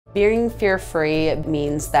Being fear-free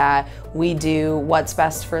means that we do what's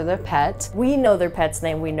best for the pet. We know their pet's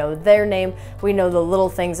name, we know their name, we know the little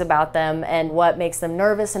things about them and what makes them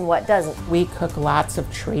nervous and what doesn't. We cook lots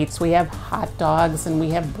of treats. We have hot dogs and we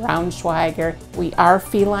have Braunschweiger. We are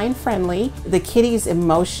feline friendly. The kitties'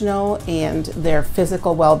 emotional and their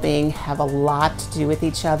physical well-being have a lot to do with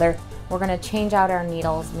each other. We're going to change out our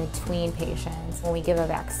needles between patients. When we give a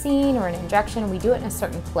vaccine or an injection, we do it in a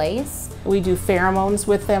certain place. We do pheromones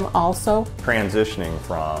with them also. Transitioning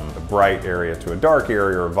from a bright area to a dark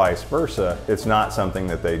area or vice versa, it's not something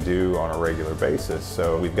that they do on a regular basis.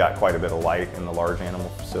 So we've got quite a bit of light in the large animal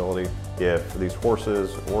facility. If these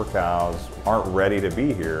horses or cows aren't ready to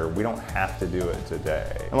be here, we don't have to do it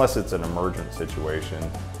today, unless it's an emergent situation.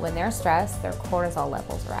 When they're stressed, their cortisol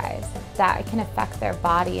levels rise. That can affect their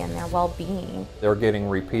body and their well-being. They're getting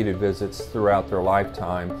repeated visits throughout their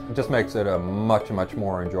lifetime. It just makes it a much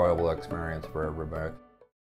more enjoyable experience for everybody.